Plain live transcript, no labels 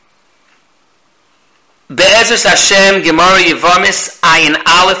Be'ezus Hashem, Gemara Yevamis, Ayin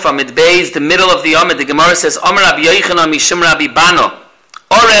Aleph, Amid Beis, the middle of the Amid, the Gemara says, Omer Rabbi Yochanan Mishum Rabbi Bano,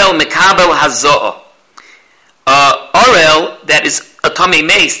 Orel Mekabel Hazoah. Orel, that is a tummy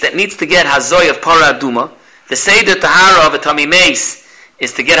mace, that needs to get Hazoah of Para Aduma. The Seder Tahara of a tummy mace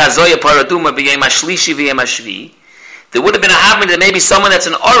is to get Hazoah of Para Aduma, B'yem HaShlishi V'yem HaShvi. There would have been a happening that maybe someone that's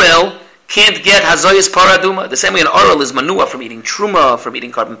an Orel can't get Hazoah's Para Aduma. The same way an Orel is Manua from eating Truma, from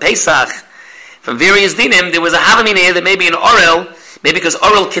eating Korban Pesach, from various dinim. There was a havamina here that maybe an Orel, maybe because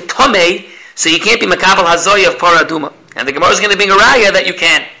Orel Ketome, so you can't be Makabel Hazoah of Para Aduma. And the Gemara is going to bring a raya that you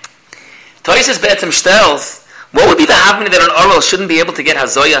can. Toises Be'etzem Shtels, what would be the havamina that an Orel shouldn't be able to get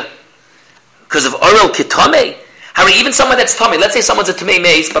Hazoah? Because of Orel Ketome? However, even someone that's Tomei, let's say someone's a Tomei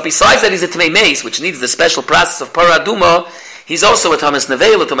Mace, but besides that he's a Tomei Mace, which needs the special process of Para Aduma, he's also a Thomas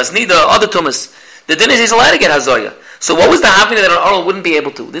Nevel, a Thomas Nida, other Thomas. The din is he's allowed to get Hazoah. So what was the havamina that an Orel wouldn't be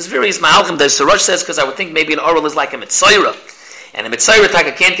able to? This various Mahalchim, the Sorosh says, because I would think maybe an Orel is like a Mitzayra, and a Mitzayra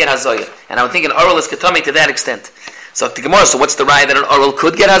Taka can't get Hazoah, and I would think an Orel is Ketome to that extent. So the Gemara, so what's the raya that an Orel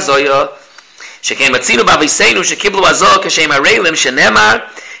could get Hazoah? Shekem Atzinu Baviseinu Shekiblu Hazoah Kashem Arelim Shenemar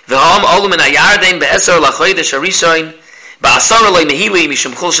V'hom Olu Min HaYarden Be'eser L'chodesh HaRishon Ba'asar Eloi Mehili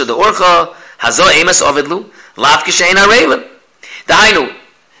Mishum Chul Shada'orcha Hazoah Emes Ovidlu Lav Kashem Arelim. Dainu,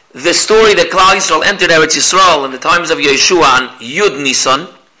 the story that Klal Yisrael entered Eretz Yisrael in the times of Yeshua on Yud Nisan,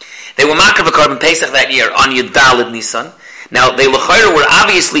 they were Makar V'Korban Pesach that year on Yud Daled Nisan. Now, they L'chayr were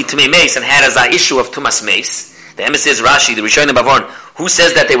obviously Tumei Meis and had as a issue of Tumas Meis. The emes is Rashi, the Rishonim Bavorn, who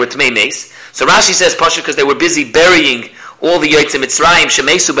says that they were Tumei Meis. So Rashi says, Pasha, because they were busy burying all the Yotzei Mitzrayim,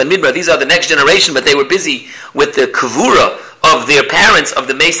 Shemeisu Ben Midbar, these are the next generation, but they were busy with the Kavura of their parents of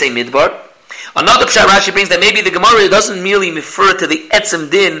the Meisei Midbar. Another Pshat Rashi brings that maybe the Gemara doesn't merely refer to the Etzem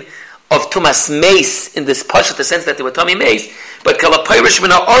Din of Tumas Meis in this Pasha, the sense that they were Tumei Meis, but Kalapayrish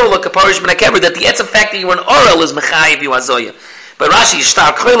Min HaOrel, Kaparish Min HaKever, that the Etzem fact that you were an Orel is Mechayiv You Hazoah. But Rashi is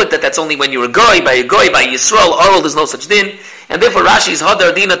stark choilik that that's only when you're a goy by Yisrael, Orel, there's no such din, and therefore Rashi is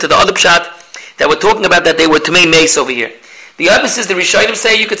Hadar Dina to the other Pshat that we're talking about that they were Tumei Meis over here. The other is the Rishonim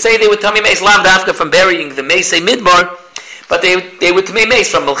say you could say they were Tumei Meis Lav Dafka from burying the Meisei Midbar, but they were Tumei Meis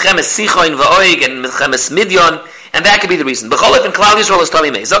from Melchemes Sichon Va'oig and Melchemes Midyon, and that could be the reason. B'cholef and Klal Yisrael is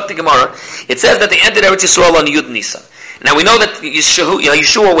Tumei Meis. Zok the Gemara, it says that they entered Eretz Yisrael on Yud Nisan. Now we know that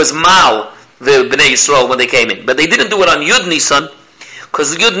Yeshua was Mal the Bnei Yisrael when they came in, but they didn't do it on Yud Nisan,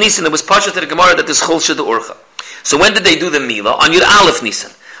 because Yud Nisan it was partial to the Gemara that is Chol Shada Urcha. So when did they do the Mila? On Yud Aleph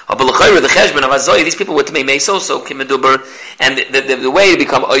Nisan. The Cheshbon of Hazoah, these people were Tumei Meis also, Kimeduber, and the way to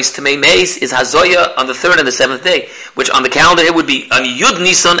become Ois Tumei Meis is Hazoah on the 3rd and the 7th day, which on the calendar it would be on Yud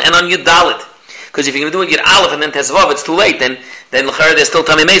Nisan and on Yud Dalet. Because if you're going to do it Yud Aleph and then Tezvav, it's too late, then L'chayra there's still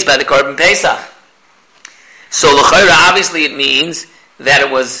Tumei Meis by the Korban Pesach. So L'chayra obviously it means that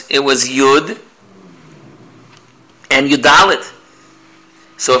it was Yud and Yud Dalet.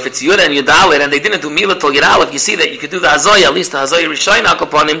 So if it's Yud and Yudalit, and they didn't do Mila till Yud Aleph, you see that you could do the Hazoah, at least the Hazoah Rishon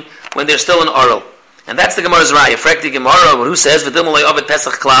upon him, when they're still in Orel. And that's the Gemara's Raya. Frekti Gemara, who says, V'dim Olay Ovid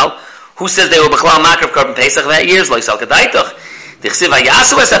Pesach Klal, who says they were B'chlal Makar of Korban Pesach that year, Lo Yisal Kedaitoch, Dichsiv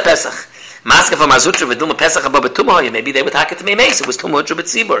HaYasu Es HaPesach, Maska from Azutra, V'dim Pesach Abba B'tumah, maybe they would hack it to Meis, it was Tumah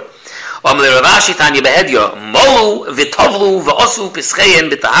B'tzibur. Omle Ravashi Tanya Behedya, Molu V'tovlu V'osu Pischeyen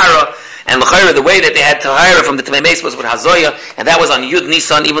B'tahara, and l'chayra, the way that they had tahara from the Tumei Meis was with Hazoah, and that was on Yud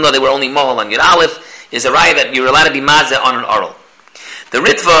Nisan, even though they were only mohol on Yud Aleph, is a raya that you're allowed to be mazeh on an Orel. The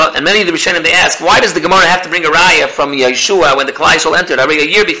Ritva, and many of the Rishonim, they ask, why does the Gemara have to bring a raya from Yeshua when the Klal Yisrael entered? I bring a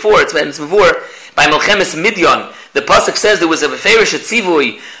year before, it's before, by Melchemes Midyon. The pasuk says there was a Veferish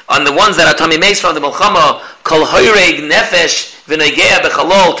Tzivui on the ones that are Tumei Meis from the Melchama, Kol Hoyreg Nefesh V'Noigea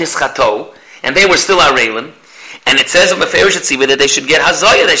B'Chalol Tischato, and they were still Arelim. And it says in Meferish Tzivui that they should get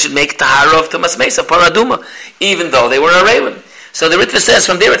Hazoah, they should make Tahara of Tumas Meis, of Paraduma, even though they were Arelim. So the Ritva says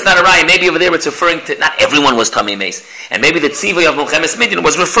from there it's not a raya. Maybe over there it's referring to not everyone was Tumei Meis, and maybe the Tzivui of Melchemes Midyon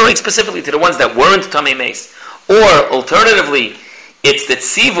was referring specifically to the ones that weren't Tumei Meis. Or alternatively, it's that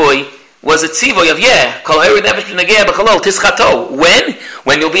Tzivui was a Tzivui of Kol Hoyreg Nefesh V'Noigea B'Chalol Tischato.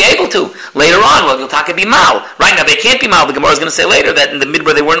 When you'll be able to. Later on, well, you'll talk be Mal. Right now, they can't be Mal. The Gemara is going to say later that in the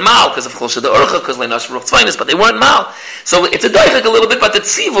Midbar they weren't Mal because of Chol Shada Urcha, because Leinosh Ruch Tzvainis, but they weren't Mal. So it's a doifik a little bit, but the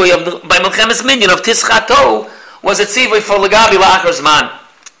Tzivui by Melchemes Midyon of Tischato was a Tzivui for Lagabi La'achar Zman.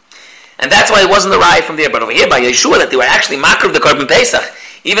 And that's why it wasn't the raya from there. But over here by Yeshua, that they were actually Makar of the Korban Pesach,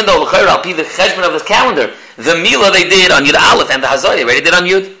 even though L'chayr al Pi the Cheshbon of the calendar, the Mila they did on Yud Aleph and the Hazoah they already did on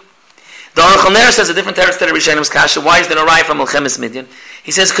Yud. The Aruch Ner says a different teretz to the Rishonim Kasha. Why is there no raya from Melchemes Midyon?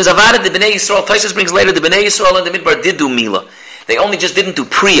 He says because Avad the Bnei Yisrael. Taisus brings later the Bnei Yisrael and the Midbar did do Mila. They only just didn't do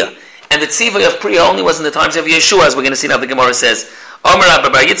Priya, and the Tzivui of Priya only was in the times of Yeshua, as we're going to see now. The Gemara says Omer Abba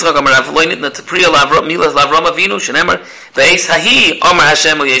Bar Yitzchak, Omer Rav Lo Nitna Priya Milas Lavram Avinu, Shenemer, Be'ez Hahi, Omer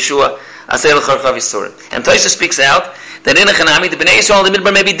Hashem O Yeshua, Aseh L'Charchav Yisurim. And Tosha speaks out that in a Chanami, the Bnei Yisrael in the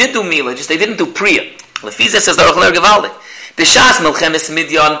Midbar maybe did do Mila, just they didn't do Priya. Lefiza says the Aruch Gevaldik. B'Shas Melchemes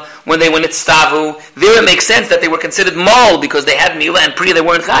Midyan, when they went at Stavu, there it makes sense that they were considered Mol because they had Mila and Priya they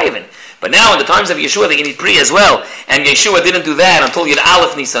weren't Chayivin. But now in the times of Yeshua they need Priya as well, and Yeshua didn't do that until Yud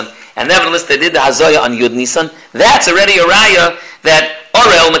Aleph Nisan, and nevertheless they did the Hazoya on Yud Nisan. That's already a raya that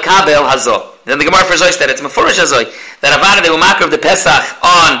Orel Mekabel Hazo. Then the Gemara says that it's Mefurish Hazoy, that Avada they were makar of the Pesach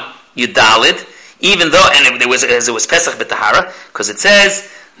on Yud Dalid, even though, and it was Pesach B'Tahara, because it says,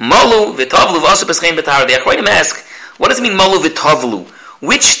 Molu v'tovlu v'asu peschein b'tahara. The Achronim ask, what does it mean Molu v'tovlu?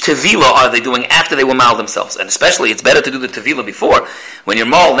 Which tevila are they doing after they were mal themselves? And especially, it's better to do the tevila before. When you're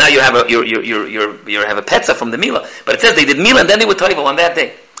mal, now you have a petza from the mila. But it says they did mila and then they were toivel on that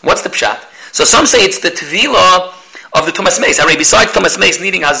day. What's the pshat? So some say it's the tevila of the tumas meis. Alright, besides tumas meis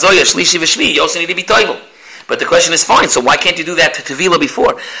needing hazoya shlishi v'shvi, you also need to be toivel. But the question is fine. So why can't you do that to tevila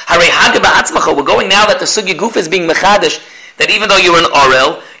before? Harei hagba atzmacha. We're going now that the sugya guf is being mechadish. That even though you're an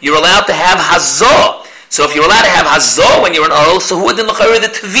orel, you're allowed to have hazah. So if you're allowed to have hazah when you're an orel, so who would then look the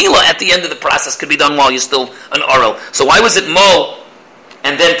tevila at the end of the process could be done while you're still an orel? So why was it mol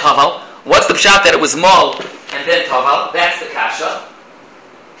and then taval? What's the pshat that it was mol and then taval? That's the kasha.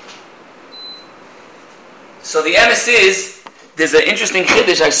 So the emes is, there's an interesting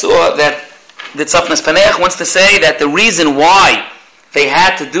chiddush I saw that the Tzafnas Paneach wants to say that the reason why they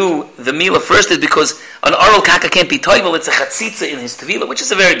had to do the Mila first is because an oral kaka can't be toivel, it's a chatzitza in his tevila, which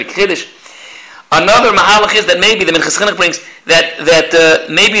is a very big chiddush. Another mahalach is that maybe the Minchas Chinuch brings that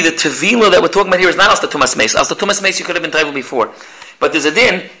maybe the tevila that we're talking about here is not as the tumas meis. As the tumas meis you could have been toivel before. But there's a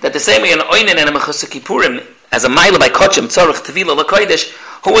din that the same way an oinen and a mechus kippurim as a mila by kochim tzarech tevila l'kodesh,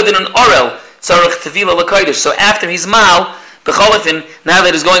 who would in an orel tzarech tevila l'kodesh. So after he's mal, b'cholifin, now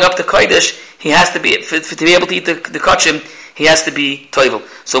that he's going up to kodesh, he has to be to be able to eat the kochim. He has to be toivel.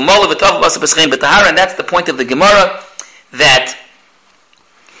 So mol v'tov b'asa b'schein b'tahara, and that's the point of the Gemara that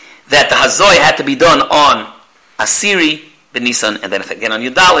the hazoy had to be done on Asiri b'Nisan and then again on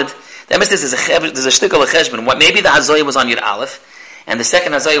Yud Daled. The emes is there's a shtickle of cheshbon. Maybe the hazoy was on Yud Aleph, and the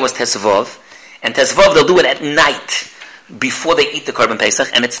second hazoy was Tesvav, and Tesvav they'll do it at night before they eat the korban pesach,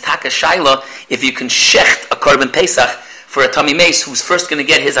 and it's taka shaila if you can shecht a korban pesach for a Tommy Mace who's first going to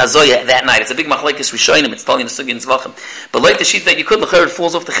get his hazoya that night. It's a big machlekes rishonim. It's telling the sugi and zvachim. But like the sheet that you could l'chayr, it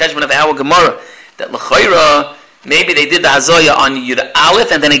falls off the cheshbon of our Gemara that l'chayra maybe they did the hazoya on Yud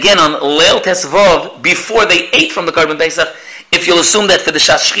Aleph and then again on Leil Tesvav before they ate from the korban pesach. If you'll assume that for the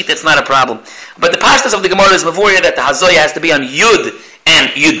shas shchit, it's not a problem. But the pashtas of the Gemara is mavur that the hazoya has to be on Yud and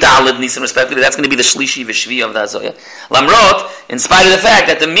Yud Daled Nisan respectively. That's going to be the shlishi v'shvi of the hazoya. Lamrot, in spite of the fact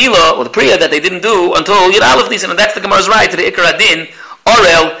that the Mila or the Priya that they didn't do until Yud Aleph Nisan, and that's the Gemara's right to the Ikar Adin,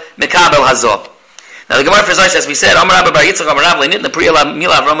 Orel Mekabel Hazo. Now the Gemara says, as we said, Amar Abba Bar Yitzchak Amar Rav Leinit the Priya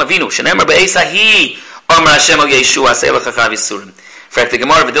Mila Avram Avinu Shenemar Be'esahi Amar Hashem Al Yeshua Aseh L'Chachav Yisurim. In fact, the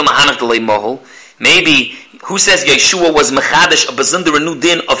Gemara V'dil Mahanach D'Lei Mohol. Maybe who says Yeshua was mechadish a bazundar a new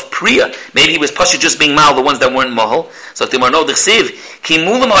din of Priya? Maybe he was pasha just being mal the ones that weren't mohol. So Timur no d'chsiv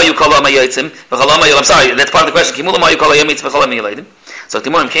kimulam hayu kol ha'mayotzim v'chalam hayol. I'm sorry, that's part of the question. Kimulam hayu kol ha'yamitz v'chalam hayolaydim. So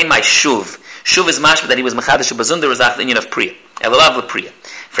Timur came my shuv. Shuv is mashma that he was mechadish a bazundar is after the union of Priya. Elalav l'Priya.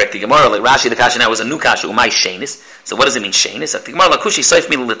 For the Gemara, like Rashi, the kasha now was a new kasha. Umay shenis. So what does it mean shenis? The Gemara lakushi soif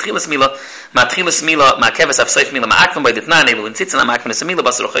mila l'tchilas mila matchilas mila ma'keves af soif mila ma'akvam by ditnan elu l'tzitzana ma'akvam esamila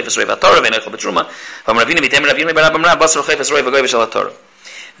basar ochayfes roi v'atorah v'eneichel b'truma v'amravina v'tem ravina v'rabamra basar ochayfes roi v'goy v'shal hatorah.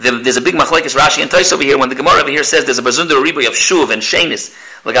 There's a big machlekes Rashi and Tais over here. When the Gemara over here says there's a bazundar riboy of shuv and shenis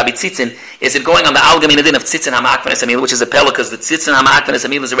l'gabi tzitzin, is it going on the algamin adin of tzitzin ha'ma'akvam esamila, which is a pella because the tzitzin ha'ma'akvam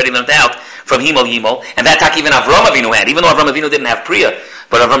esamila is already learned out from himol yimol, and that tak even Avram Avinu had, even though Avram Avinu didn't have Priya.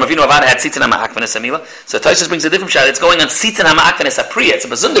 But Avram Avinu Avada had Tzitzin HaMa'akvan Esamila. So Tosfos brings a different shot. It's going on Tzitzin HaMa'akvan Esapriya. It's a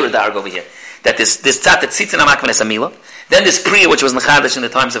bazundar darg over here. That this tzat, Tzitzin HaMa'akvan Esamila. Then this Priya, which was Nechadish in the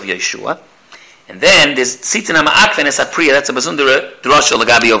times of Yeshua. And then there's Tzitzin HaMa'akvan Esapriya. That's a bazundar drasha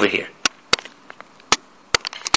lagabi over here.